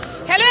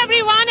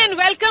and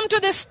welcome to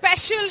this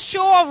special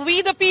show of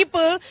We the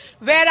People,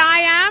 where I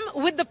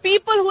am with the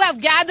people who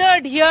have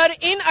gathered here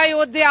in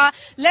Ayodhya,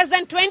 less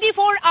than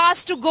 24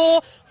 hours to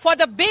go for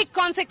the big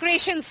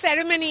consecration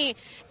ceremony.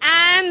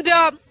 And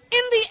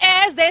in the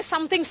air, there's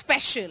something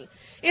special.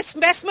 It's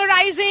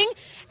mesmerizing,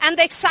 and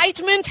the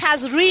excitement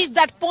has reached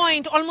that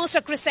point, almost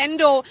a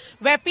crescendo,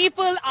 where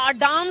people are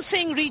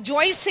dancing,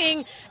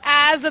 rejoicing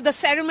as the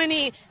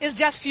ceremony is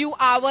just few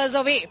hours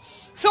away.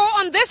 So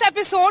on this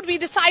episode, we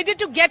decided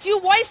to get you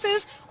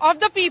voices of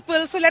the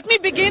people. So let me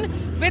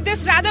begin with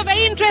this rather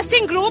very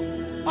interesting group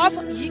of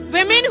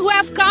women who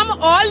have come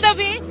all the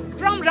way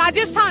from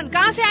Rajasthan.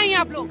 कहाँ से आई हैं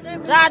आप लोग?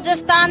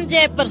 राजस्थान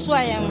जयपुर से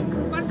आए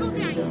हैं। परसों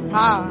से आई हैं?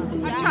 हाँ।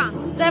 अच्छा।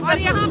 और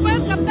यहाँ पर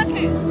कब तक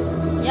है?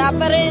 यहाँ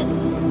पर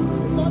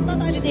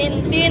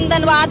 3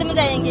 दिन बाद में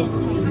जाएंगे।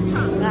 अच्छा।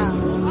 हाँ।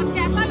 और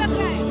कैसा लग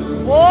रहा है?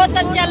 बहुत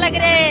अच्छा लग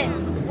रहा है।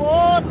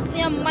 बहुत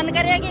मन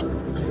करे कि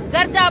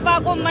घर जाबा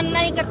को मन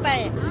नहीं करता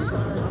है,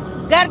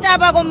 घर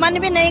जाबा को मन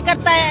भी नहीं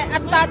करता है,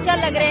 इतना अच्छा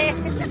लग रहा है।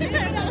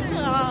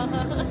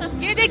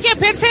 ये देखिए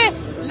फिर से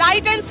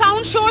लाइट एंड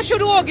साउंड शो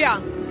शुरू हो गया,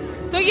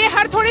 तो ये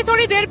हर थोड़ी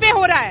थोड़ी देर पे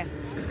हो रहा है।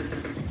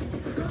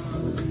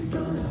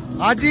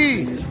 हाँ जी,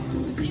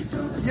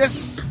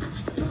 यस,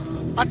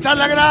 अच्छा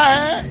लग रहा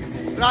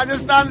है।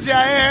 राजस्थान से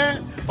आए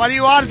हैं,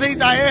 परिवार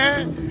सहित आए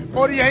हैं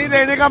और यहीं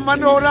रहने का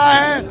मन हो रहा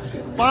है।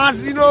 5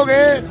 दिन हो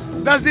गए,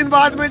 10 दिन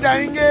बाद में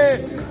जाएंगे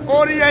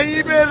और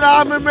यहीं पे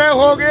राम में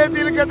हो गए,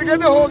 दिल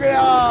गदगद हो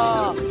गया।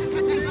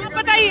 आप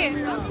बताइए।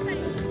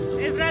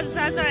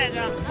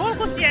 बहुत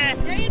खुशी है।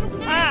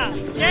 हाँ,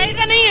 यही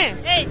का नहीं है?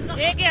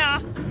 एक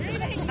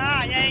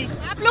हाँ, यही।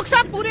 आप लोग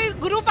सब पूरे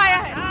ग्रुप आया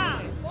है?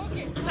 हाँ,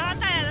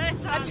 साथ आया है।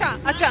 अच्छा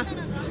अच्छा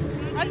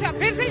अच्छा।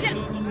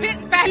 फिर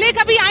पहले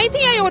कभी आई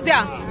थी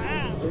अयोध्या?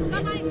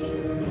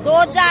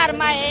 2000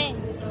 में है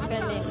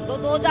पहले, तो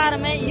 2000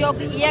 में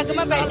यज्ञ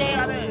में बैठे।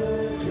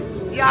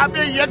 यहाँ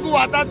पे यज्ञ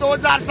हुआ था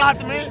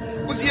 2007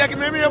 में। उस यज्ञ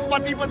में भी हम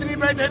पति पत्नी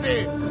बैठे थे।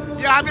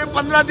 यहाँ पे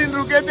 15 दिन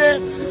रुके थे।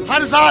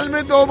 हर साल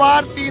में 2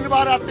 बार 3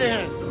 बार आते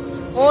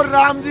हैं और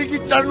राम जी की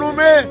चरणों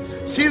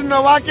में सिर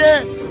नवा के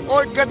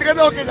और गदगद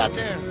होके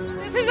जाते हैं।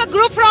 This is a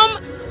group from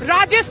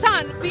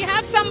Rajasthan. We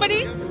have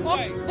somebody,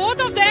 both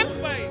of them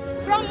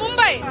from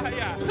Mumbai.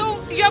 Yeah. So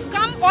you have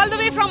come all the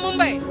way from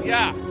Mumbai.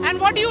 Yeah. And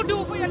what do you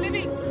do for your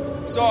living?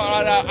 So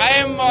I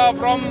am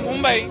from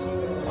Mumbai.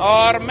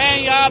 और मैं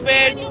यहाँ पे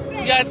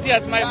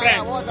yes my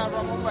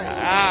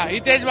friend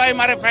Hitesh भाई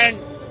हमारे friend.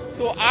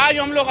 तो आज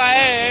हम लोग आए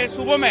हैं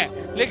सुबह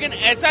में, लेकिन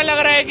ऐसा लग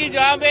रहा है कि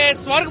जहाँ पे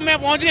स्वर्ग में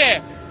पहुंचे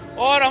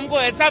और हमको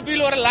ऐसा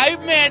फील हो रहा है। लाइव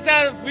में ऐसा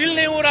फील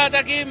नहीं हो रहा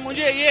था कि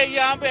मुझे ये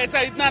यहाँ पे ऐसा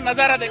इतना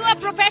नजारा देखा।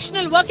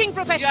 Professional, working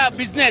professional?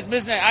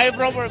 Business I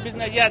proper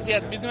business.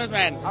 Yes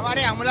businessman.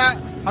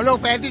 हम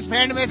लोग 35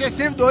 फ्रेंड में से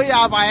सिर्फ 2 ही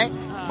आ पाए।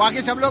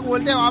 बाकी सब लोग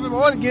बोलते हैं वहाँ पे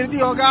बहुत गिरदी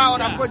होगा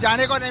और हमको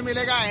जाने को नहीं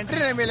मिलेगा, एंट्री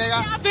नहीं मिलेगा।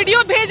 आप वीडियो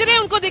भेज रहे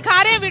हैं, उनको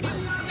दिखा रहे हैं वीडियो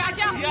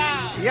क्या?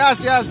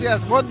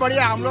 यस, बहुत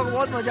बढ़िया। हम लोग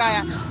बहुत मजा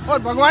आया और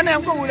भगवान ने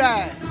हमको बुलाया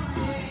है।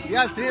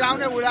 यस, श्री राम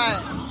ने बुलाया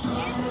है।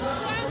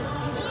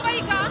 मुंबई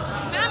का।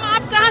 मैम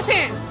आप कहाँ से?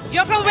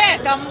 You're from where?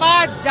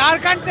 Dhanbad,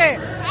 Jharkhand से।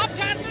 आप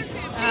झारखंड से?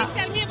 Please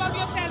tell me about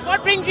yourself. What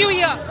brings you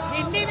here?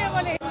 Hindi में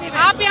बोले।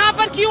 आप यहाँ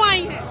पर क्यों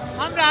आई हैं?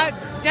 हम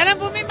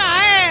जन्मभूमि में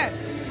आए हैं,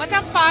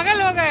 मतलब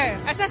पागल हो गए।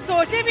 ऐसा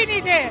सोचे भी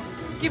नहीं थे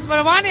कि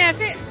भगवान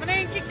ऐसे, मतलब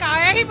इनकी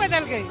काया ही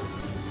बदल गई।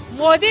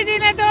 मोदी जी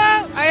ने तो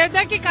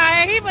अयोध्या की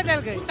काया ही बदल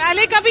गई।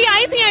 पहले कभी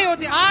आई थी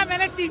अयोध्या? हाँ,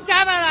 मैंने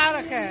 3-4 बार आ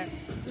रखा है,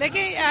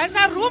 लेकिन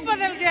ऐसा रूप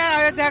बदल गया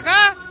अयोध्या का,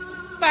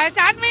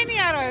 पहचान में ही नहीं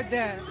आ रहा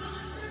अयोध्या।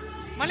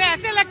 मतलब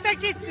ऐसे लगता है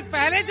कि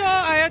पहले जो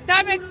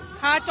अयोध्या में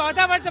था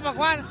 14 वर्ष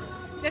भगवान,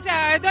 जैसे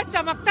अयोध्या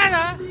चमकता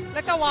था,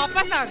 लगता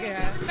वापस आ गया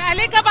है।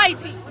 पहले कब आई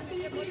थी?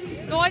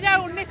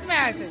 2019 में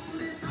आए थे।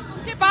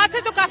 उसके बाद से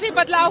तो काफी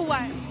बदलाव हुआ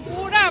है।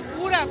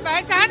 पूरा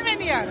पहचान में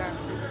नहीं आ रहा।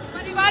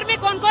 परिवार में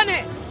कौन कौन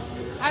है?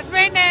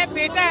 हस्बैंड है,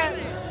 बेटा है,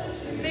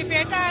 नहीं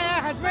बेटा आया,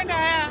 हस्बैंड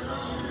आया,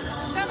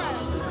 सब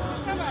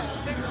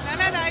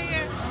ननद आई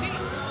है।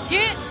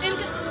 ये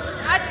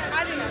आज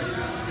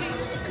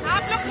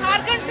आप लोग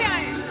झारखंड से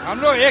आए हैं?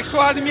 हम लोग 100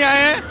 आदमी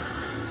आए हैं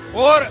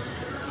और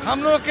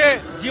हम लोग के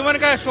जीवन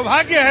का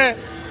सौभाग्य है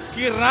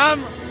कि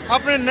राम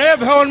अपने नए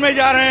भवन में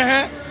जा रहे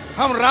हैं।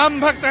 हम राम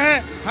भक्त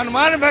हैं,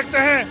 हनुमान भक्त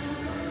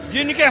हैं।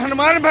 जिनके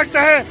हनुमान भक्त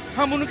हैं,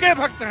 हम उनके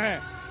भक्त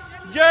हैं।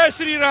 जय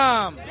Shri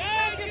Ram.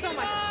 Thank you so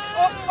much.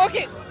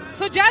 Okay,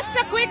 so just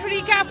a quick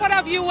recap for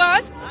our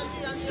viewers.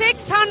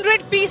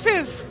 600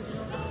 pieces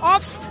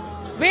of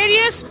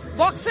various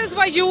boxes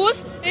were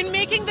used in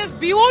making this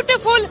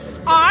beautiful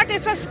art.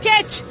 It's a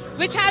sketch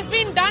which has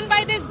been done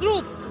by this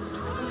group.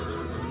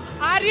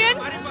 Aryan,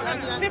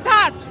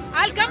 Siddharth.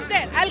 I'll come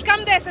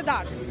there,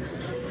 Siddharth.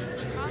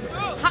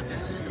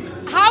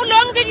 How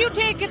long did you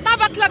take? कितना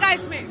वक्त लगा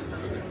इसमें?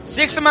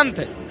 6 month।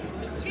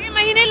 6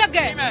 महीने लग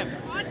गए।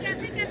 और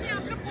कैसे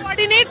आप लोग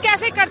कोऑर्डिनेट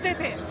कैसे करते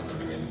थे?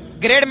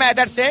 ग्रेड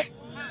मेथड से।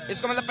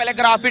 इसको मतलब पहले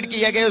ग्राफ फिट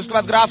किया गया, उसके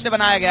बाद ग्राफ से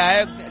बनाया गया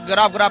है।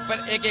 ग्राफ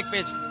पर एक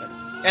पेज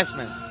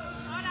इसमें। और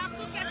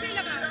आपको कैसे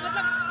लगा?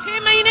 मतलब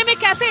 6 महीने में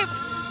कैसे,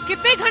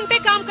 कितने घंटे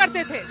काम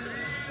करते थे?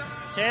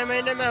 6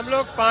 महीने में हम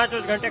लोग 5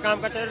 घंटे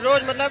काम करते थे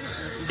रोज, मतलब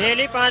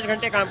डेली 5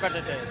 घंटे काम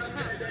करते थे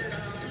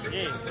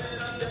जी।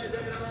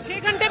 6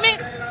 घंटे में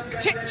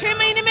 6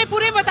 महीने में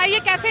पूरे बताइए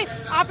कैसे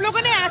आप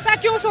लोगों ने ऐसा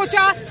क्यों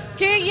सोचा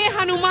कि ये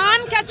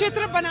हनुमान का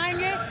चित्र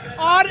बनाएंगे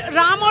और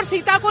राम और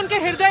सीता को उनके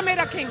हृदय में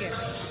रखेंगे?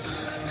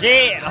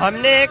 जी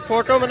हमने एक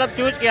फोटो मतलब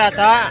चूज किया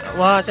था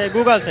वहाँ से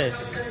गूगल से,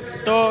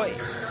 तो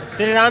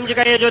श्री राम जी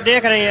का ये जो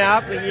देख रहे हैं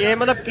आप, ये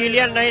मतलब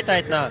क्लियर नहीं था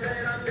इतना,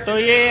 तो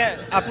ये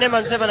अपने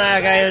मन से बनाया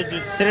गया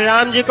है। श्री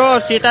राम जी को और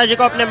सीता जी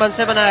को अपने मन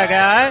से बनाया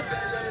गया है।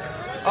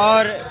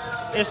 और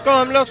इसको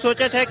हम लोग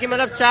सोचे थे कि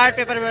मतलब चार्ट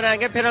पेपर में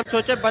बनाएंगे, फिर हम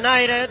सोचे बना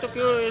ही रहे तो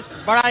क्यों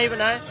बड़ा ही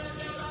बनाए,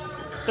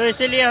 तो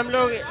इसीलिए हम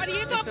लोग। और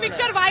ये तो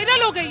पिक्चर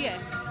वायरल हो गई है,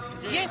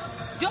 ये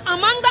जो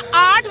among the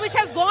art which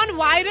has gone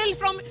viral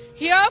from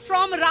here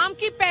from Ram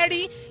ki Paidi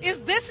is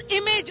this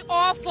image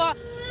of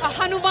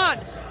Hanuman.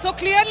 So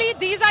clearly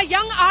these are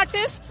young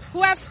artists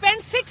who have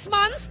spent 6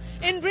 months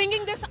in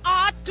bringing this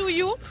art to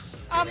you.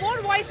 More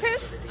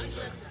voices.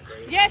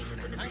 Yes,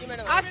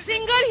 a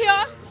singer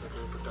here.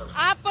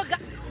 आप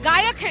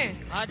गायक हैं?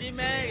 हाँ जी,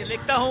 मैं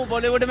लिखता हूँ,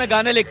 बॉलीवुड में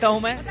गाने लिखता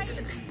हूँ मैं।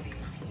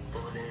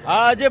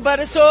 आज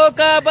बरसों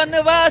का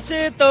बनवास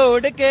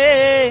तोड़ के,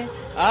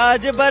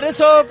 आज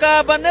बरसों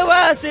का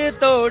बनवास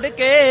तोड़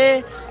के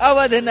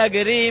अवध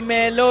नगरी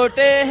में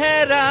लौटे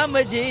हैं राम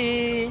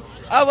जी,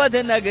 अवध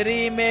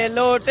नगरी में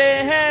लौटे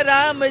हैं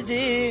राम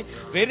जी।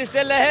 फिर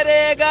से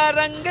लहरेगा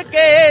रंग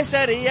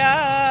केसरिया,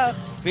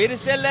 फिर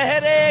से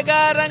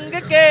लहरेगा रंग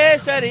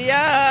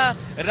केसरिया,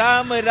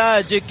 राम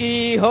राज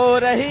की हो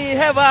रही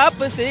है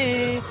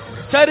वापसी।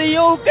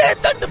 सरयू के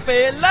तट पे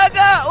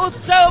लगा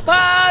उत्सव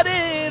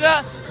भारी,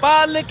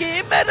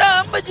 पालकी में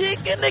राम जी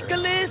की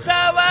निकली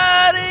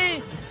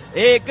सवारी।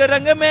 एक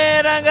रंग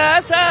में रंगा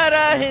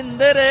सारा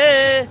हिंद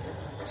रे,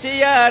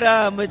 सिया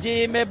राम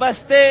जी में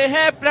बसते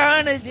हैं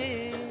प्राण जी।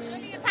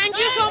 Thank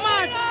you so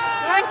much.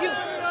 Thank you.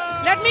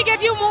 Let me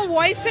get you more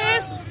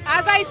voices.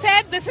 As I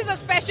said, this is a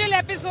special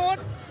episode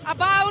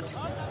about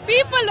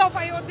people of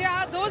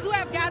Ayodhya, those who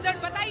have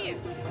gathered. बताइए।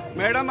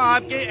 मैडम,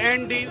 आपके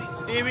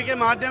NDTV के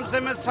माध्यम से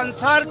मैं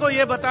संसार को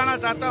ये बताना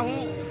चाहता हूँ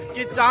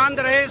कि चांद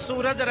रहे,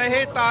 सूरज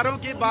रहे, तारों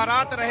की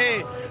बारात रहे,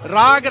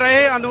 राग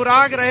रहे,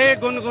 अनुराग रहे,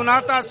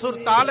 गुनगुनाता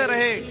सुरताल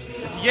रहे,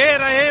 ये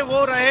रहे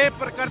वो रहे,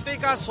 प्रकृति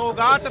का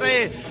सौगात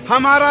रहे,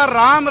 हमारा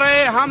राम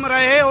रहे, हम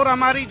रहे और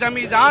हमारी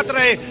जमी जात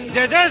रहे।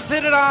 जय जय श्री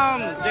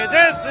राम, जय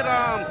जय Shri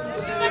Ram.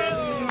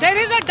 There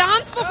is a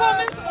dance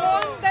performance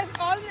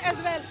on as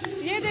well.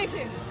 ये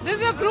देखिए, this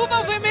is a group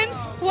of women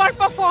who are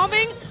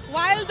performing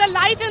while the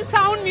light and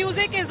sound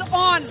music is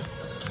on.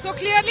 So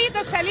clearly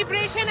the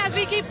celebration, as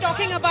we keep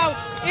talking about,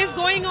 is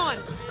going on.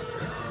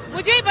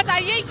 मुझे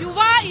बताइए,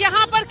 युवा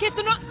यहाँ पर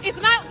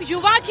इतना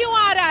युवा क्यों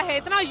आ रहा है?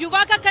 इतना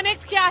युवा का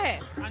कनेक्ट क्या है?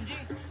 हाँ जी,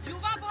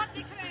 युवा बहुत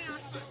दिख रहे हैं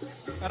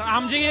आसपास।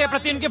 राम जी के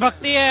प्रति इनकी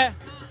भक्ति है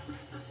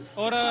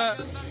और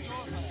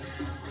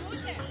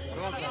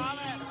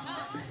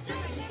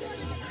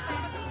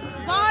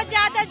बहुत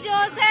ज्यादा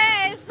जोश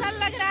है। इस साल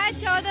लग रहा है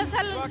 14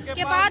 साल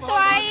के बाद तो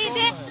आई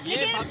थी,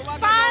 लेकिन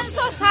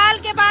 500 साल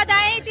के बाद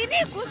आई थी।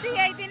 इतनी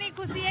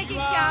खुशी है कि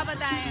क्या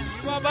बताएं।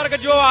 युवा वर्ग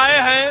जो आए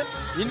हैं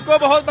इनको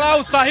बहुत बड़ा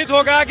उत्साहित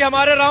हो गया कि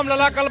हमारे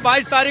रामलला कल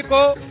 22 तारीख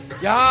को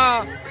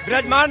यहाँ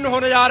विराजमान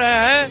होने जा रहे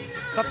हैं।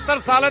 70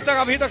 साल तक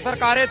अभी तक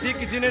सरकारें थी,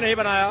 किसी ने नहीं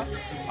बनाया,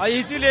 और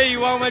इसीलिए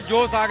युवाओं में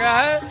जोश आ गया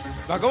है।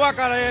 भगवा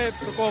का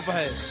प्रकोप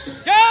है।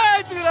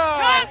 जय Shri Ram.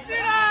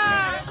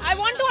 I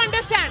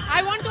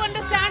want to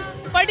understand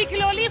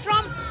particularly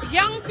from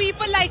young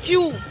people like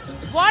you,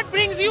 what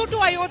brings you to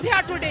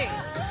Ayodhya today?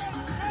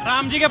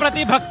 Ram ji के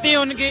प्रति भक्ति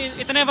उनकी,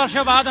 इतने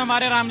वर्षों बाद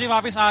हमारे राम जी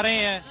वापस आ रहे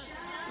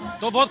हैं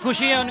तो बहुत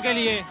खुशी है उनके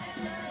लिए।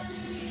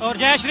 और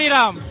जय श्री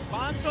राम।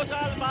 500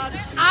 साल बाद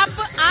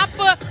आप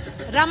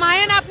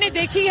रामायण आपने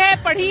देखी है,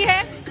 पढ़ी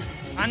है?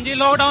 हाँ जी,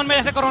 लॉकडाउन में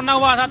जैसे कोरोना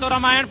हुआ था तो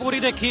रामायण पूरी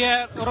देखी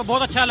है और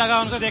बहुत अच्छा लगा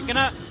उनको देख के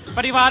ना,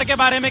 परिवार के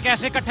बारे में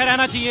कैसे इकट्ठे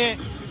रहना चाहिए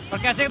और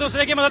कैसे एक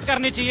दूसरे की मदद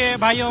करनी चाहिए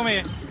भाइयों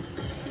में।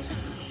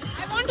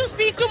 I want to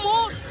speak to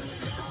more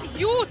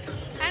youth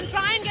and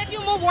try and get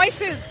you more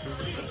voices.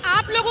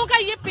 आप लोगों का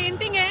ये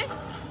पेंटिंग है,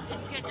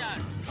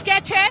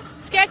 स्केच है,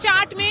 स्केच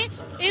आर्ट में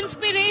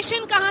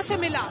इंस्पिरेशन कहाँ से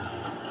मिला?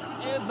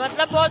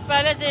 मतलब बहुत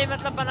पहले से ही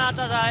मतलब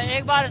बनाता था।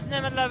 एक बार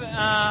इसने मतलब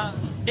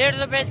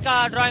 150 पेज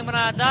का ड्राइंग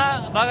बनाया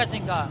था भगत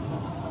सिंह का,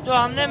 तो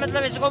हमने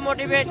मतलब इसको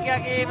मोटिवेट किया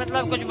कि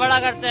मतलब कुछ बड़ा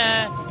करते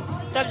हैं।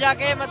 तब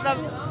जाके मतलब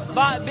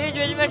बीच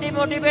बीच में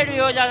डिमोटिवेट भी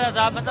हो जाता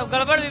था, मतलब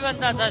गड़बड़ भी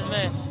बनता था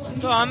इसमें,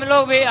 तो हम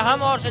लोग भी,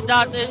 हम और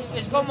सिद्धार्थ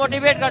इसको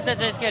मोटिवेट करते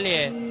थे इसके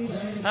लिए,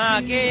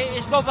 हाँ, कि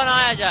इसको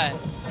बनाया जाए।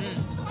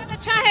 बहुत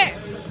अच्छा है,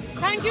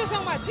 थैंक यू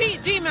सो मच।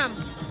 जी मैम।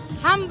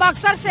 हम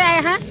बक्सर से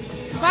आए हैं,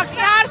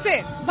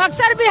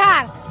 बक्सर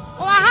बिहार।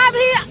 वहाँ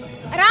भी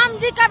राम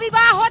जी का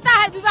विवाह होता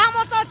है, विवाह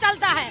महोत्सव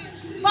चलता है,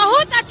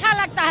 बहुत अच्छा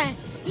लगता है।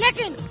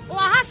 लेकिन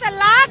वहाँ से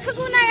लाख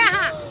गुना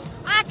यहाँ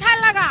अच्छा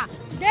लगा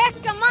देख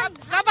के मन।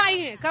 कब आई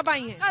हैं?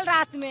 कल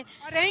रात में।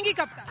 और रहेंगी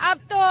कब तक? अब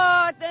तो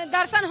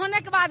दर्शन होने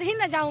के बाद ही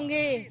न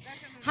जाऊंगी।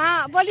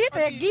 हाँ बोलिए, तो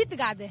एक गीत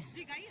गा दे।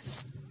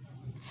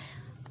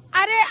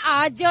 अरे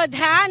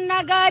अयोध्या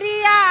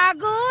नगरिया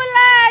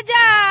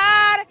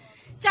गुलजार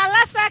चल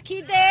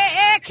सखी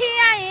देखी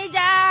आई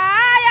जा।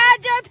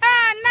 अयोध्या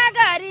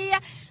नगरिया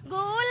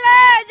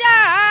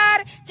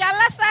गुलजार चल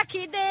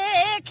सखी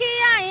देखी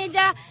आई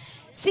जा।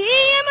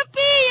 सीएम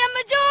पीएम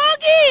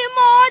जोगी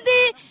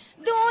मोदी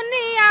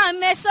दुनिया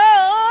में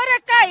शोर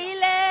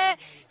कैले।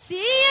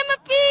 सीएम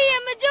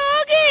पीएम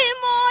जोगी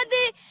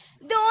मोदी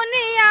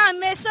दुनिया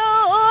में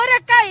शोर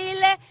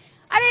कैले।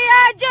 अरे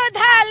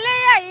अयोध्या ले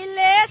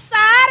आइले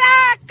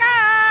सारा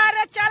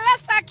कार चल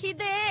सखी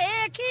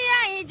देखी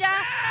आई जा।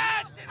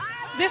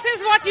 This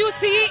is what you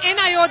see in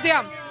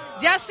Ayodhya.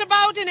 Just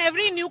about in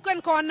every nook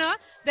and corner,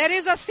 there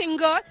is a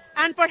singer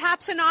and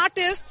perhaps an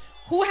artist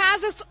who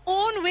has its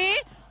own way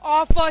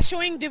of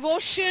showing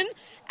devotion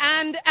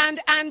and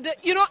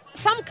you know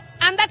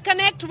and that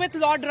connect with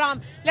Lord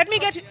Ram. Let me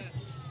get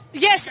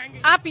yes.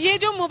 आप ये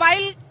जो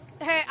mobile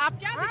है आप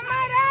क्या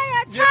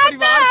ये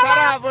परिवार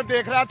सारा वो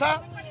देख रहा था।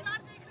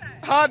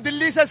 हाँ,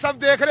 दिल्ली से सब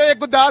देख रहे, एक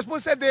गुरदासपुर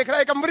से देख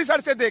रहे, एक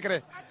अमृतसर से देख रहे।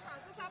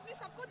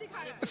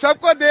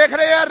 सबको देख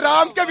रहे हैं।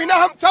 राम के बिना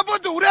हम सब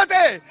अधूरे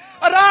थे,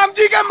 राम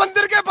जी के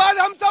मंदिर के बाद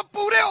हम सब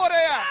पूरे हो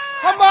रहे हैं।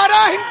 हमारा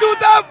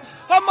हिंदुत्व,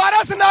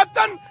 हमारा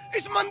सनातन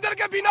इस मंदिर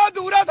के बिना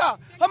अधूरा था।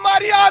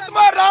 हमारी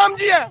आत्मा राम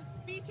जी है।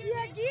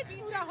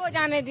 पीछे हो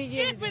जाने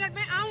दीजिए। एक मिनट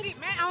में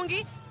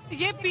आऊंगी।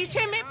 ये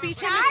पीछे में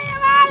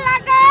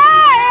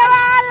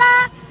वाला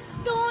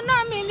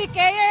दोनों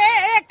मिलके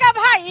एक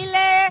भाई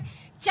ले।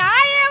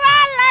 चाय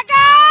वाला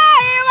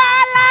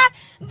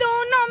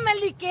दोनों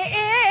मिलके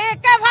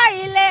एक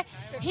भाई ले।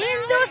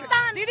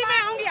 हिंदुस्तान दीदी मैं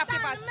आऊंगी आपके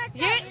पास।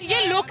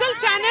 ये लोकल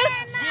चैनल्स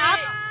आप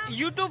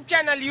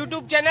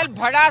यूट्यूब चैनल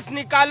भड़ास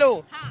निकालो।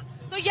 हाँ,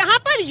 तो यहाँ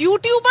पर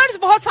यूट्यूबर्स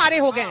बहुत सारे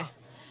हो गए हैं।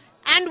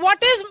 And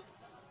what is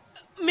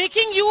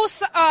making you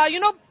you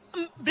know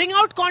bring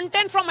out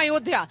content from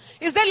Ayodhya?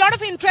 Is there a lot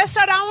of interest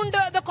around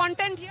the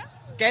content here?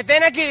 कहते हैं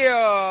ना कि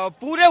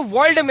पूरे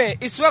वर्ल्ड में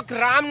इस वक्त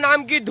राम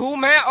नाम की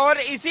धूम है और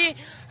इसी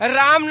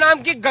राम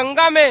नाम की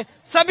गंगा में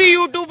सभी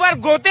यूट्यूबर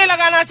गोते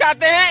लगाना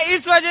चाहते हैं।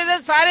 इस वजह से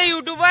सारे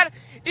यूट्यूबर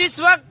इस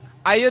वक्त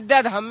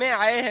अयोध्या धाम में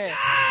आए हैं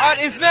और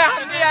इसमें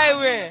हम भी आए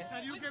हुए हैं।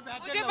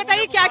 मुझे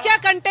बताइए क्या क्या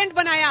कंटेंट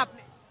बनाया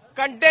आपने?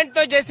 कंटेंट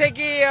तो जैसे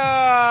कि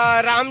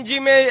राम जी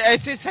में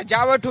ऐसी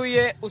सजावट हुई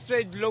है,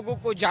 उससे लोगों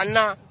को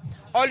जानना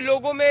और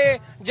लोगों में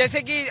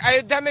जैसे कि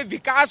अयोध्या में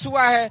विकास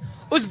हुआ है,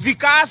 उस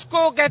विकास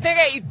को कहते हैं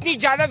कि इतनी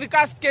ज्यादा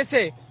विकास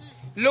कैसे,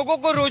 लोगों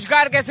को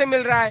रोजगार कैसे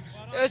मिल रहा है,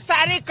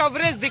 सारी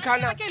कवरेज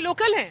दिखाना। के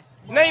लोकल हैं?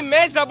 नहीं,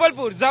 मैं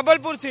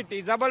जबलपुर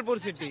सिटी।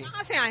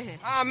 कहाँ से आए हैं?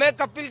 हाँ, मैं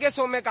कपिल के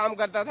शो में काम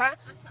करता था।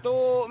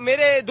 तो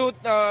मेरे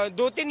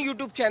दो तीन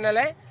यूट्यूब चैनल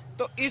है,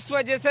 तो इस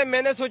वजह से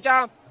मैंने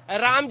सोचा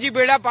राम जी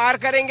बेड़ा पार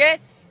करेंगे।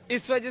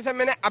 इस वजह से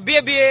मैंने अभी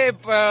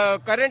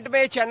करंट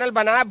में चैनल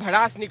बनाया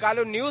भड़ास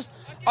निकालो न्यूज।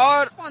 और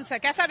रिस्पॉन्स है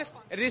कैसा?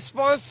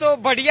 रिस्पॉन्स तो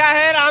बढ़िया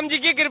है, राम जी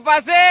की कृपा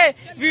से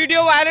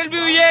वीडियो वायरल भी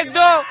हुई है एक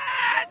दो।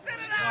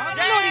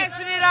 जय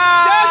श्री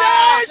राम,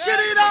 जय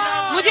श्री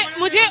राम।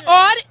 मुझे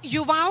और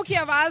युवाओं की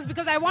आवाज,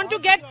 because I want to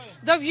get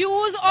the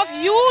views of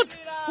youth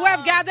who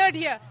have gathered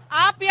here.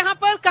 आप यहाँ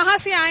पर कहाँ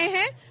से आए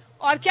हैं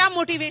और क्या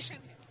मोटिवेशन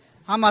है?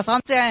 हम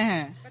आसाम से आए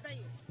हैं।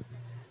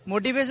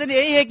 मोटिवेशन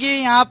यही है कि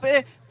यहाँ पे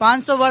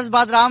 500 वर्ष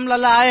बाद राम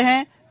लला आए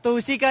हैं, तो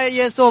उसी का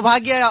ये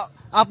सौभाग्य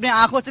अपने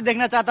आंखों से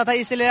देखना चाहता था,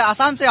 इसलिए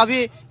आसाम से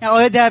अभी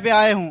अयोध्या पे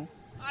आए हूँ।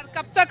 और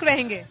कब तक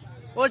रहेंगे?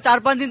 और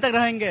 4-5 दिन तक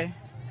रहेंगे।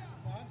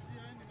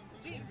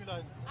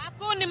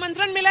 आपको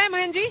निमंत्रण मिला है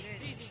महेंद्र जी?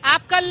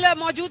 आप कल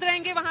मौजूद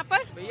रहेंगे वहाँ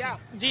पर? भैया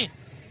जी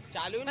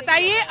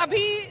बताइए,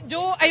 अभी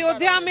जो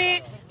अयोध्या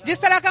में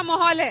जिस तरह का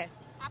माहौल है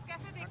आप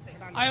कैसे देखते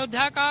हैं?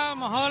 अयोध्या का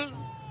माहौल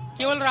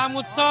केवल राम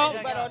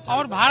उत्सव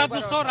और भारत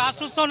उत्सव,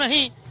 राष्ट्र उत्सव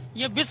नहीं,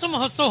 ये विश्व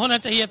महोत्सव होना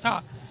चाहिए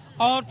था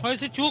और थोड़ी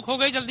सी चूक हो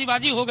गई,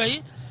 जल्दीबाजी हो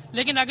गई,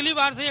 लेकिन अगली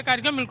बार से ये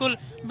कार्यक्रम बिल्कुल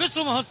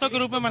विश्व महोत्सव के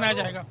रूप में मनाया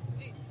जाएगा।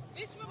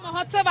 विश्व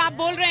महोत्सव आप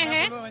बोल रहे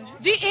हैं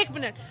जी? एक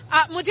मिनट,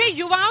 मुझे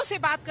युवाओं से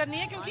बात करनी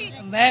है क्योंकि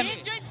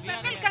जो एक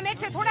स्पेशल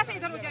कनेक्ट है, थोड़ा सा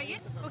इधर हो जाइए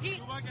क्योंकि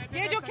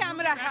ये जो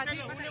कैमरा है।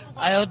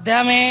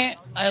 अयोध्या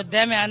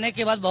में आने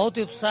के बाद बहुत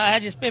ही उत्साह है,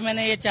 जिसपे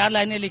मैंने ये 4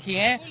 लाइनें लिखी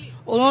हैं।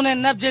 उन्होंने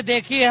नब्ज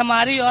देखी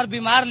हमारी और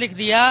बीमार लिख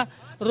दिया,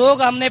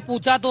 रोग हमने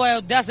पूछा तो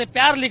अयोध्या से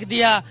प्यार लिख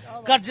दिया,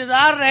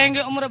 कर्जदार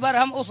रहेंगे उम्र भर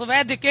हम उस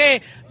वैद्य के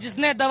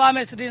जिसने दवा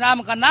में श्री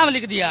राम का नाम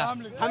लिख दिया।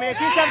 हम एक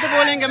ही शब्द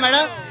बोलेंगे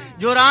मैडम,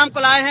 जो राम को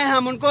लाए हैं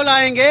हम उनको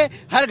लाएंगे,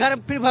 हर घर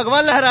फिर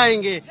भगवान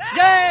लहराएंगे।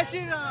 जय श्री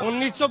राम।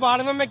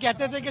 1992 में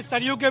कहते थे कि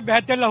सरयू के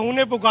बहते लहू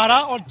ने पुकारा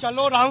और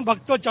चलो राम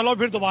भक्तों चलो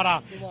फिर दोबारा।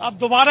 अब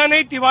दोबारा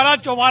नहीं, तिबारा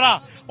चौबारा,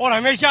 और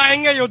हमेशा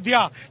आएंगे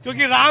अयोध्या,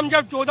 क्योंकि राम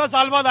जब 14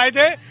 साल बाद आए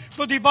थे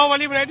तो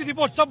दीपावली बनाई थी,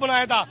 दीपोत्सव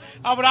बनाया था।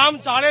 अब राम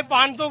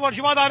 550 वर्ष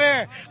बाद आ रहे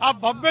हैं, अब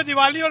भव्य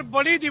दिवाली और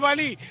बड़ी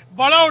दिवाली,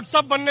 बड़ा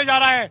उत्सव बनने जा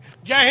रहा है।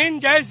 जय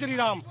हिंद, जय श्री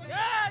राम।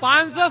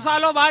 500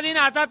 सालों बाद इन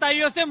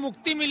आताताइयों से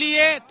मुक्ति मिली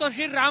है तो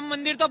श्री राम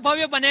मंदिर तो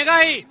भव्य बनेगा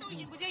ही।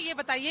 मुझे मुझे ये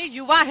बताइए,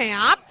 युवा हैं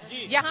आप,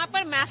 यहाँ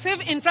पर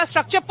मैसिव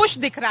इंफ्रास्ट्रक्चर पुश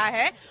दिख रहा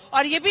है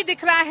और ये भी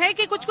दिख रहा है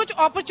कि कुछ कुछ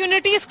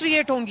अपॉर्चुनिटीज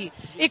क्रिएट होंगी,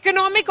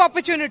 इकोनॉमिक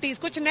अपॉर्चुनिटीज,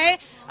 कुछ नए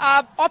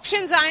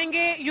ऑप्शंस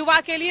आएंगे युवा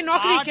के लिए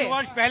नौकरी के। 8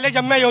 वर्ष पहले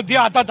जब मैं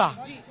अयोध्या आता था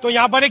तो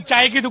यहाँ पर एक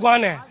चाय की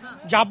दुकान है,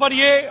 जहाँ पर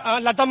ये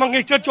लता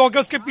मंगेशकर चौक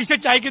है, उसके पीछे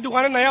चाय की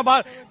दुकान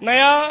है,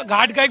 नया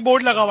घाट का एक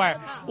बोर्ड लगा हुआ है।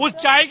 उस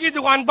चाय की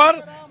दुकान पर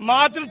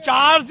मात्र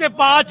 4 से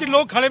 5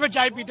 लोग खड़े पे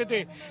चाय पीते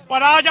थे,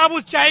 पर आज आप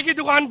उस चाय की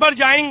दुकान पर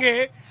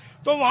जाएंगे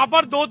तो वहाँ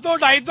पर 200,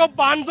 250,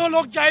 500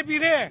 लोग चाय पी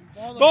रहे हैं।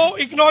 तो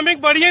इकोनॉमिक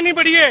बढ़ी है नहीं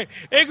बढ़ी है,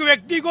 एक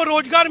व्यक्ति को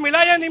रोजगार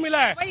मिला या नहीं मिला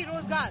है? वही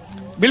रोजगार,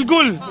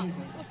 बिल्कुल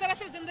उस तरह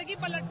से जिंदगी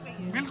पलट गई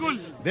है। बिल्कुल।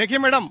 देखिए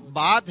मैडम,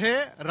 बात है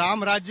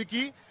राम राज्य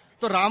की,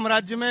 तो राम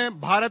राज्य में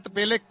भारत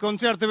पहले कौन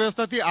सी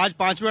अर्थव्यवस्था थी, आज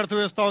 5वीं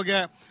अर्थव्यवस्था हो गया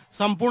है।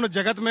 संपूर्ण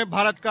जगत में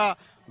भारत का,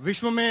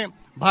 विश्व में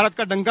भारत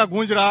का डंका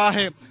गूंज रहा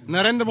है।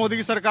 नरेंद्र मोदी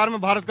की सरकार में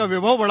भारत का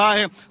वैभव बढ़ा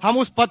है। हम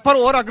उस पथ पर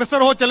और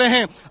अग्रसर हो चले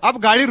हैं। अब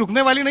गाड़ी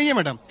रुकने वाली नहीं है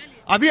मैडम।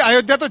 अभी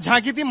अयोध्या तो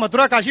झांकी थी,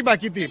 मथुरा काशी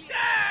बाकी थी।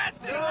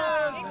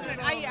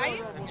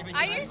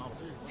 आइए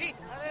जी,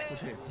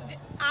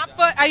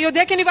 आप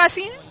अयोध्या के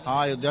निवासी हैं?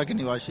 हाँ, अयोध्या के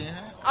निवासी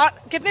हैं।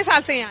 और कितने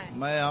साल से यहाँ हैं?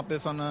 मैं यहाँ पे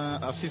सन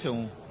 80 से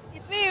हूँ।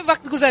 कितने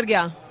वक्त गुजर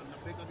गया?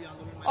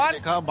 और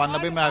देखा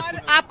 92 में। और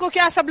आपको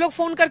क्या सब लोग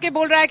फोन करके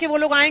बोल रहा है कि वो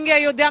लोग आएंगे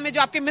अयोध्या में,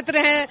 जो आपके मित्र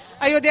हैं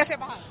अयोध्या से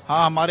बाहर?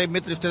 हाँ, हमारे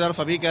मित्र रिश्तेदार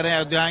सभी कह रहे हैं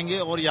अयोध्या आएंगे,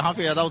 और यहाँ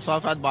पे ज्यादा उत्साह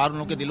शायद बाहर उन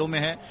लोगों के दिलों में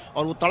है,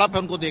 और वो तड़प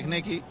है उनको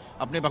देखने की,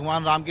 अपने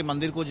भगवान राम के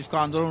मंदिर को, जिसका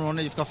आंदोलन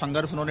उन्होंने, जिसका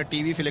संघर्ष उन्होंने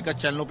टीवी से लेकर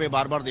चैनलों पे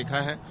बार बार देखा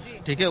है।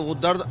 ठीक है, वो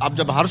दर्द अब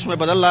जब हर्ष में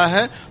बदल रहा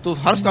है तो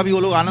हर्ष का भी वो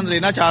लोग आनंद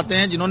लेना चाहते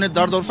हैं, जिन्होंने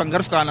दर्द और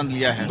संघर्ष का आनंद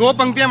लिया है। 2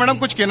 पंक्तियां मैडम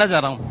कुछ कहना चाह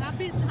रहा हूँ,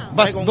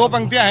 बस 2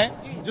 पंक्तियां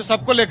हैं जो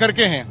सबको लेकर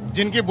के हैं,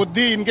 जिनकी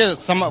बुद्धि इनके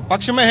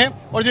पक्ष में है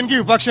और जिनकी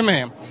विपक्ष में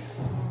है।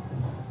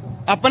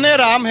 अपने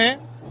राम है,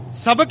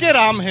 सबके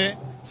राम है,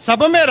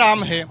 सब में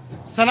राम है,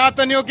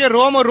 सनातनियों के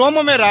रोम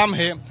रोम में राम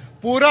है,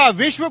 पूरा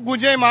विश्व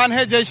गुंजयमान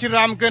है जय श्री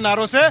राम के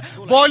नारों से।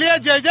 बोलिए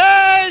जय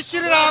जय श्री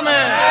राम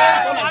है।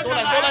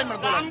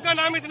 राम का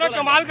नाम इतना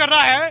कमाल कर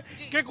रहा है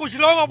कि कुछ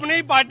लोग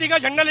अपनी पार्टी का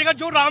झंडा लेकर,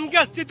 जो राम के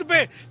अस्तित्व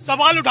पे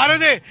सवाल उठा रहे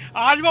थे,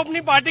 आज वो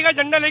अपनी पार्टी का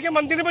झंडा लेकर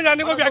मंदिर में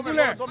जाने को व्याकुल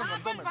है।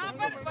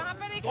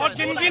 और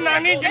जिनकी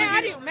नानी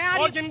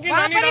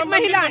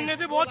महिला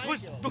थे बहुत खुश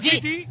दुखी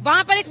थी।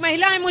 वहाँ पर एक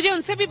महिला है, मुझे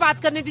उनसे भी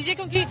बात करने दीजिए,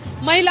 क्योंकि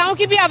महिलाओं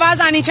की भी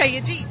आवाज आनी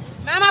चाहिए। जी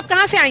मैम, आप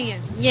कहाँ से आई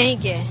हैं? यहीं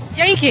के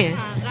हैं?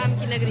 हाँ, राम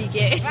की नगरी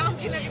के। राम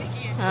की नगरी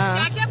की है। हाँ।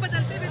 क्या क्या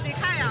बदलते हुए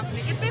देखा है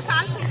आपने? कितने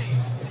साल से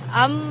हैं?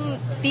 हम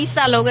 30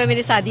 साल हो गए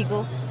मेरी शादी को,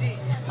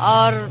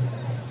 और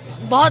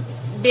बहुत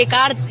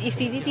बेकार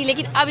स्थिति थी,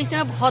 लेकिन अब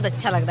इसमें बहुत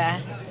अच्छा लग रहा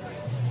है।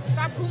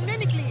 तो आप घूमने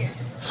निकली है?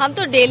 हम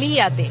तो डेली ही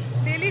आते।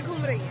 डेली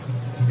घूम रही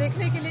है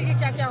देखने के लिए कि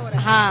क्या क्या हो रहा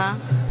है? हाँ,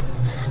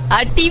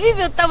 और टीवी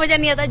पे उतना मजा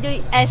नहीं आता जो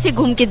ऐसे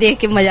घूम के देख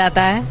के मजा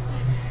आता है।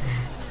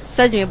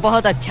 सच में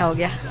बहुत अच्छा हो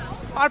गया।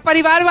 और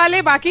परिवार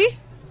वाले बाकी?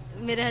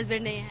 मेरे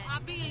हस्बैंड नहीं है।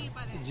 आप भी यहीं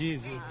पर हैं? जी।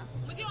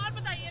 मुझे और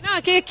बताइए ना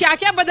कि क्या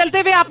क्या बदलते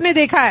हुए आपने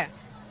देखा है?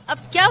 अब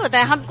क्या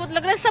बताएं, हमको तो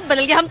लग रहा है सब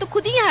बदल गया। हम तो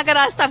खुद ही यहाँ का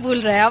रास्ता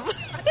भूल रहे हैं अब।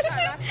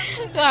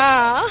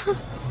 हाँ।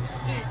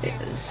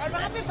 और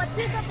वहाँ पे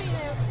बच्चे सब भी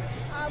हैं,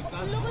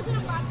 उन लोगों से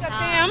बात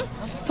करते हैं हम।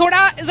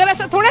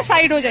 थोड़ा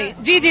साइड हो जाइए।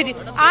 जी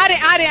आ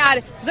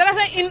रहे जरा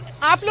सा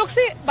आप लोग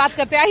से बात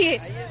करते आइए।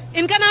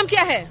 इनका नाम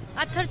क्या है?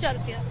 अथर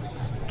चौरसिया।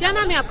 क्या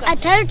नाम है आपका?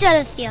 अथर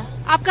चौरसिया।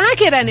 आप कहाँ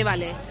के रहने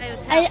वाले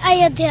हैं?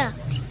 अयोध्या।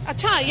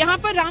 अच्छा, यहाँ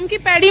पर राम की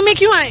पैड़ी में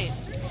क्यों आए?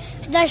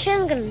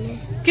 दर्शन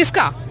करने।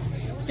 किसका?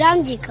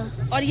 राम जी का।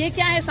 और ये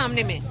क्या है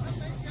सामने में?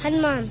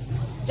 हनुमान।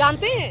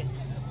 जानते हैं?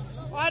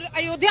 और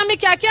अयोध्या में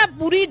क्या क्या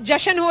पूरी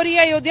जश्न हो रही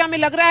है? अयोध्या में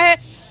लग रहा है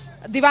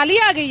दिवाली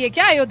आ गई है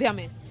क्या अयोध्या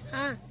में?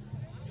 हाँ,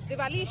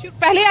 दिवाली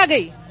पहले आ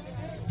गई।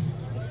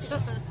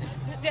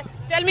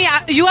 Tell me,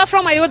 you are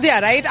from Ayodhya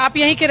right? आप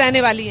यहीं के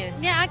रहने वाली हैं?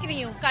 मैं यहाँ की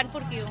नहीं हूँ,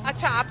 कानपुर की हूँ।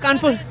 अच्छा, आप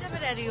कानपुर में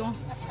रह रही हूँ।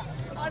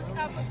 और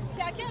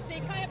क्या क्या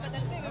देखा है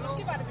बदलते हुए,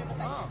 उसके बारे में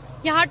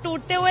बताइए। यहाँ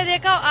टूटते हुए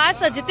देखा, आज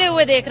सजते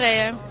हुए देख रहे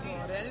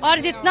हैं, और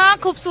जितना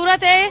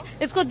खूबसूरत है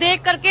इसको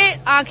देख करके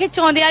आंखें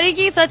चौंधियारी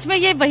की। सच में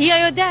ये वही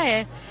अयोध्या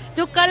है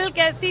जो कल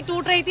कैसी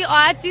टूट रही थी और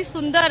आज इतनी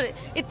सुंदर,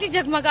 इतनी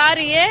जगमगा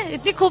रही है,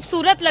 इतनी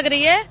खूबसूरत लग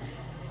रही है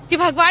कि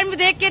भगवान भी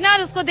देख के ना,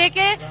 उसको देख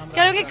के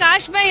कह रहे कि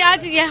काश मैं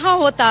आज यहाँ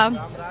होता।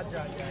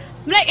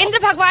 मैं इंद्र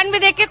भगवान भी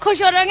देख के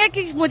खुश हो रहे होंगे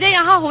कि मुझे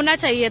यहाँ होना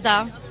चाहिए था।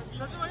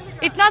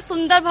 इतना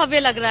सुंदर भव्य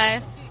लग रहा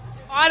है।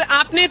 और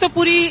आपने तो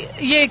पूरी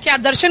ये क्या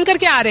दर्शन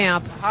करके आ रहे हैं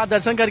आप? हाँ,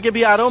 दर्शन करके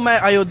भी आ रहा हूँ। मैं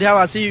अयोध्या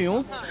वासी ही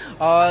हूँ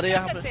और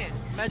यहाँ पे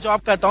मैं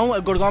जॉब करता हूँ,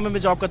 गुड़गांव में मैं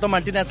जॉब करता हूँ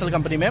मल्टीनेशनल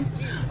कंपनी में।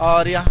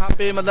 और यहाँ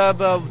पे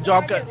मतलब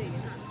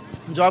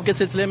जॉब के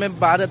सिलसिले में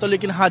बाहर रहता हूँ,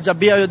 लेकिन हाँ, जब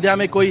भी अयोध्या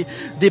में कोई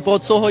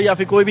दीपोत्सव हो या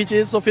फिर कोई भी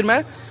चीज, तो फिर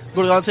मैं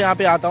गुड़गांव से यहाँ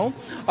पे आता हूँ।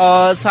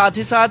 और साथ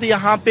ही साथ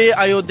यहाँ पे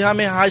अयोध्या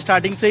में हाँ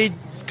स्टार्टिंग से ही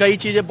कई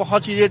चीजें,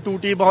 बहुत चीजें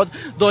टूटी, बहुत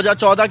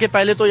 2014 के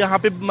पहले तो यहाँ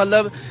पे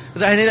मतलब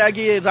रहने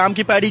लायक राम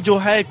की पैड़ी जो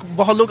है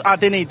बहुत लोग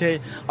आते नहीं थे।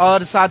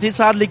 और साथ ही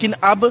साथ लेकिन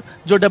अब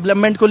जो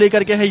डेवलपमेंट को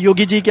लेकर के है,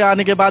 योगी जी के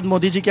आने के बाद,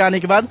 मोदी जी के आने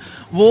के बाद,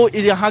 वो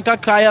यहाँ का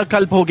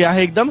कायाकल्प हो गया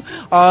है एकदम।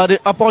 और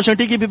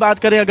अपॉर्चुनिटी की भी बात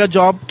करें, अगर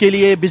जॉब के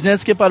लिए,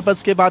 बिजनेस के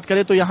पर्पज की बात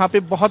करें, तो यहाँ पे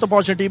बहुत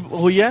अपॉर्चुनिटी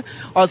हुई है।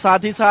 और साथ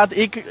ही साथ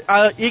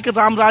एक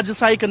राम राज्य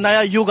सा एक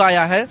नया युग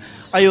आया है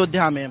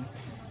अयोध्या में,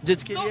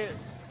 जिसके लिए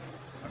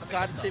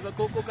कार्य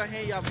सेवकों को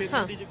कहें या फिर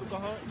मोदी जी को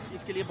कहो,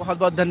 इसके लिए बहुत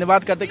बहुत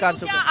धन्यवाद करते कार्य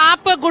सेवकों।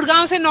 आप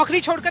गुड़गांव से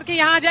नौकरी छोड़ करके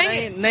यहाँ आ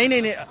जाएंगे?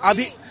 नहीं,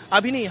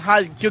 अभी नहीं,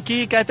 हाँ,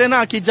 क्योंकि कहते हैं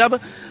ना कि जब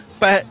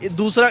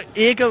दूसरा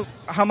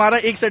हमारा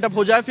एक सेटअप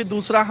हो जाए, फिर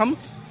दूसरा हम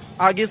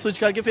आगे स्विच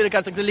करके फिर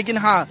कर सकते हैं। लेकिन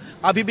हाँ,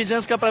 अभी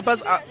बिजनेस का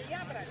पर्पस,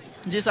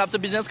 जिस हिसाब से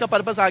बिजनेस का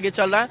पर्पस आगे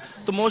चल रहा है,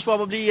 तो मोस्ट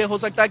प्रोबेबली ये हो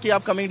सकता है कि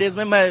आप कमिंग डेज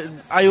में मैं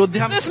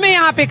अयोध्या में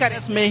यहाँ पे करें,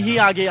 में ही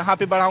आगे यहाँ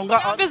पे बढ़ाऊंगा।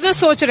 और बिजनेस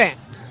सोच रहे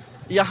हैं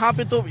यहाँ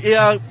पे तो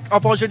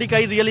अपॉर्चुनिटी का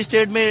रियल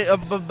एस्टेट में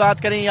बात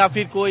करें, या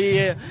फिर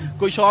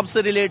कोई शॉप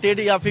से रिलेटेड,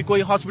 या फिर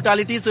कोई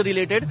हॉस्पिटैलिटी से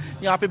रिलेटेड,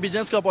 यहाँ पे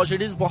बिजनेस की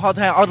अपॉर्चुनिटीज बहुत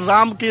हैं। और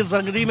राम की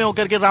रंगरी में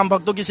होकर के राम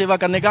भक्तों की सेवा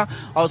करने का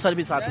अवसर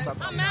भी साथ ही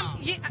साथ। मैम,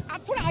 ये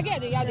आप थोड़ा आगे आ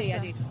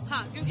जाइए।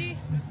 हाँ, क्योंकि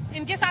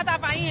इनके साथ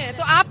आप आई हैं,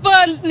 तो आप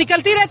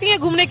निकलती रहती हैं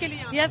घूमने के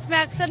लिए? यस, मैं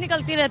अक्सर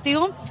निकलती रहती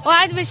हूँ, और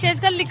आज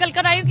विशेषकर निकल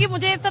कर आई हूँ कि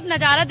मुझे ये सब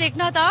नजारा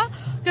देखना था,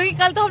 क्योंकि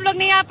कल तो हम लोग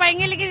नहीं आ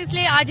पाएंगे, लेकिन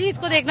इसलिए आज ही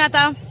इसको देखना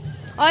था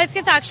और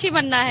इसके साक्षी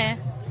बनना है।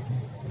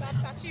 आप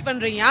साक्षी बन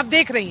रही हैं, आप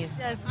देख रही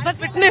हैं, बस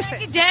फिटनेस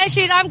है। जय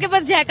श्री राम के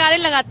बस जयकारे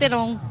लगाते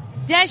रहूं,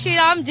 जय श्री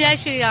राम, जय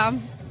श्री राम,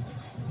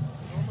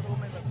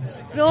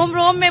 रोम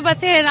रोम में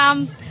बसे है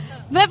राम।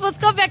 मैं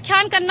उसका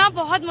व्याख्यान करना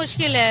बहुत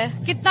मुश्किल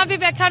है, कितना भी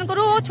व्याख्यान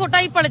करूँ वो छोटा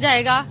ही पड़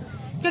जाएगा,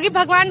 क्योंकि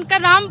भगवान का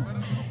नाम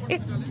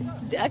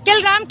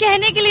केवल राम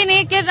कहने के लिए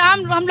नहीं, कि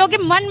राम हम लोग के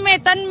मन में,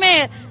 तन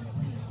में,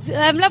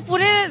 मतलब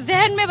पूरे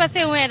जहन में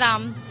बसे हुए हैं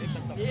राम।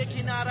 एक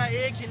ही नारा,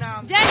 एक ही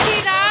नाम, जय श्री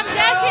राम,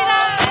 जय श्री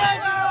राम।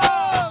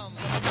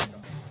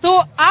 तो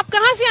आप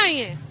कहाँ से आई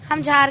हैं?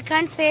 हम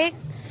झारखंड से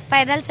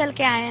पैदल चल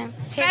के आए हैं।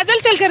 पैदल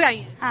चल कर आई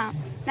हैं? हाँ,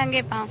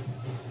 नंगे पाँव।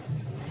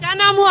 क्या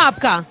नाम हुआ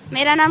आपका?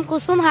 मेरा नाम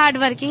कुसुम, हार्ड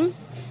वर्किंग,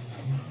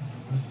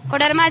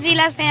 कोडरमा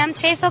जिला से। हम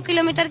 600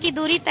 किलोमीटर की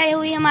दूरी तय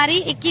हुई हमारी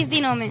 21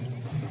 दिनों में।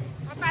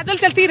 और पैदल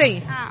चलती रही?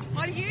 हाँ।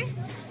 और ये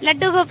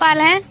लड्डू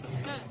गोपाल हैं,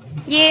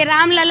 ये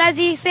राम लला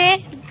जी से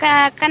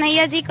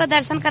कन्हैया जी को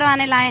दर्शन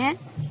करवाने लाए हैं।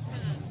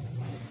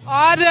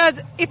 और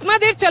इतना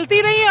देर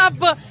चलती रही,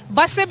 अब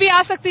बस से भी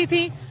आ सकती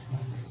थी।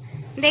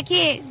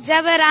 देखिए,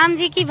 जब राम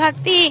जी की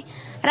भक्ति,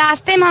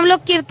 रास्ते में हम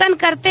लोग कीर्तन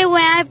करते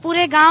हुए आए,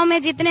 पूरे गांव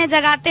में जितने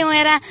जगाते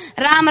हुए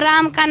राम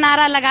राम का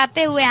नारा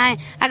लगाते हुए आए।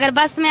 अगर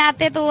बस में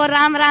आते तो वो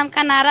राम राम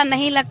का नारा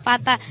नहीं लग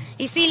पाता,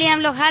 इसीलिए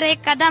हम लोग हर एक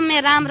कदम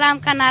में राम राम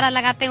का नारा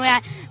लगाते हुए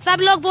आए। सब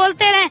लोग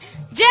बोलते रहे,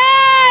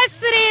 जय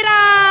श्री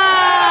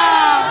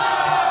राम,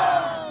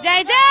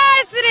 जय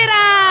जय श्री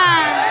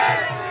राम।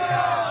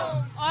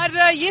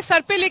 और ये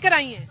सर पे लेकर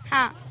आई हैं?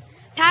 हाँ,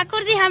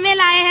 ठाकुर जी हमें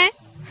लाए हैं,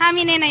 हम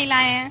इन्हें नहीं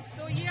लाए हैं।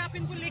 तो ये आप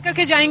इनको लेकर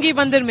के जाएंगी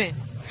मंदिर में?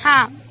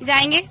 हाँ,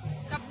 जाएंगे।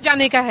 कब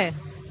जाने का है?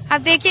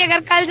 अब देखिए, अगर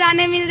कल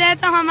जाने मिल जाए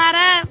तो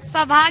हमारा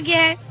सौभाग्य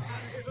है,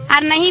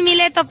 और नहीं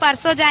मिले तो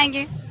परसों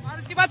जाएंगे। और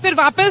उसके बाद फिर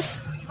वापस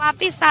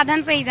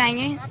साधन से ही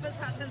जाएंगे।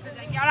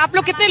 और आप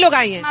लोग कितने लोग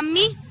आए हैं?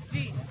 मम्मी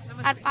जी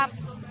और पापा।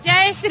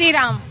 जय श्री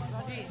राम।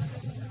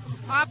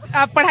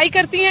 आप पढ़ाई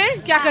करती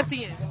हैं? क्या करती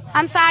हैं?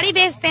 हम साड़ी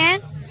बेचते हैं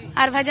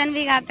और भजन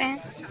भी गाते हैं।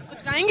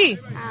 कुछ गाएंगी?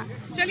 हाँ।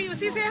 चलिए,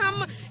 उसी से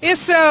हम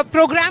इस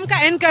प्रोग्राम का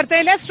एंड करते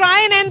हैं। Let's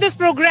try and end this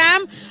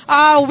program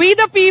we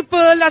the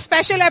people, a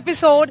special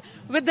episode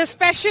with the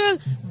special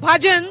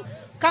bhajan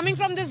coming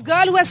from this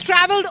girl who has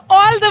traveled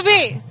all the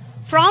way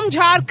from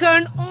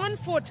Jharkhand on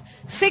foot.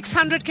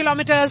 600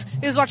 kilometers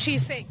is what she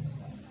is saying.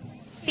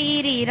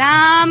 Shri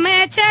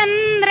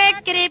Ramchandra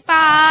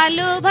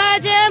कृपालु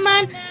भज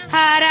मन,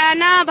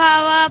 हरन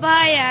भव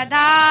भय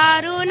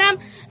दारुणम,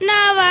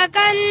 नव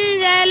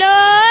कंज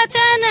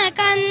लोचन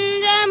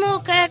कंज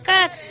मुख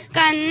कर,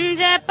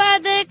 कंज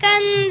पद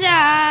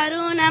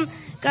कंजारुणम,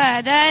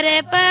 कदर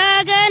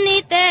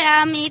पगनित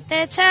अमित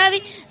छवि,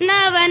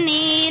 नव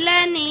नील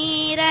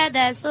नीरद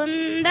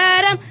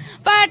सुंदरम,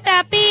 पट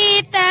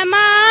पीत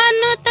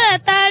मानुत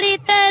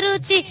तड़ित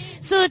रुचि,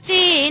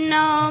 सुचि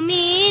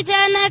नौमी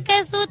जनक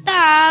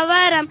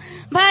सुतावरम,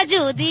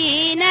 भजु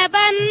दीन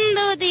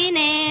बंधु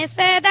दिनेश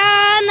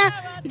दान,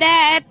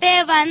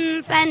 दैत्य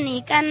वंश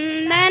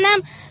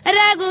निकंदनम,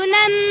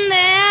 रघुनंद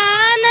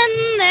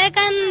आनंद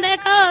कंद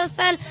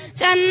कौशल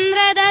चंद्र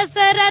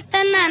दशरथ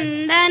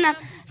नंदनम,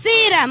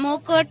 सिर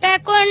मुकुट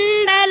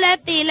कुंडल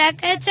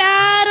तिलक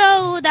चारो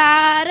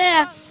उदार,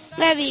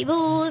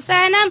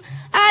 विभूषणम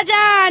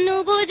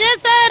अजानुभुज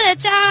सर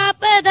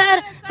चापधर,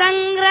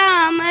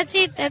 संग्राम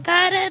चित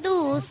कर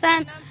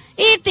दूषण,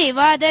 इति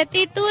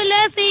वदति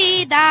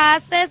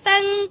तुलसीदास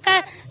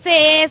शंकर,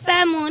 शेष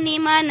मुनि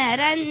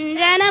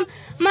मनरंजनम,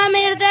 मम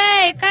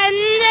हृदय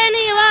कंज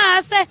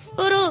निवास,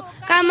 कुरु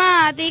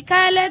कमादि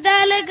खल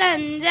दल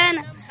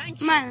गंजन।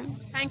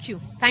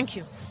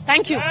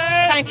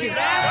 Thank you.